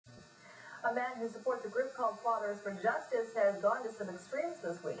A man who supports a group called Fathers4Justice has gone to some extremes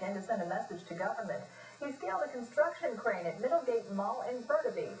this weekend to send a message to government. He scaled a construction crane at Middlegate Mall in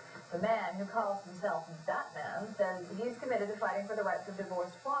Burnaby. The man, who calls himself Batman, says he's committed to fighting for the rights of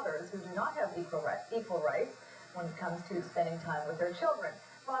divorced fathers who do not have equal rights when it comes to spending time with their children.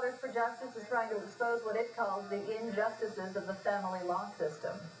 Fathers4Justice is trying to expose what it calls the injustices of the family law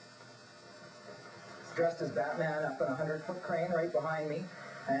system. Dressed as Batman up on a 100-foot crane right behind me,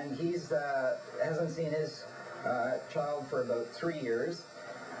 and he's hasn't seen his child for about 3 years,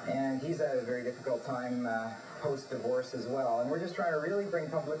 and he's had a very difficult time post-divorce as well. And we're just trying to really bring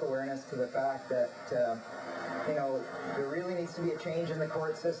public awareness to the fact that you know, there really needs to be a change in the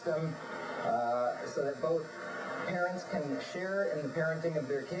court system so that both parents can share in the parenting of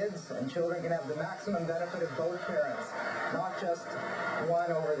their kids, and children can have the maximum benefit of both parents, not just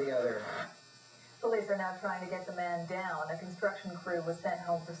one over the other. Police are now trying to get the man down. A construction crew was sent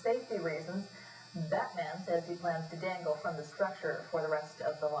home for safety reasons. Batman says he plans to dangle from the structure for the rest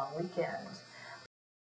of the long weekend.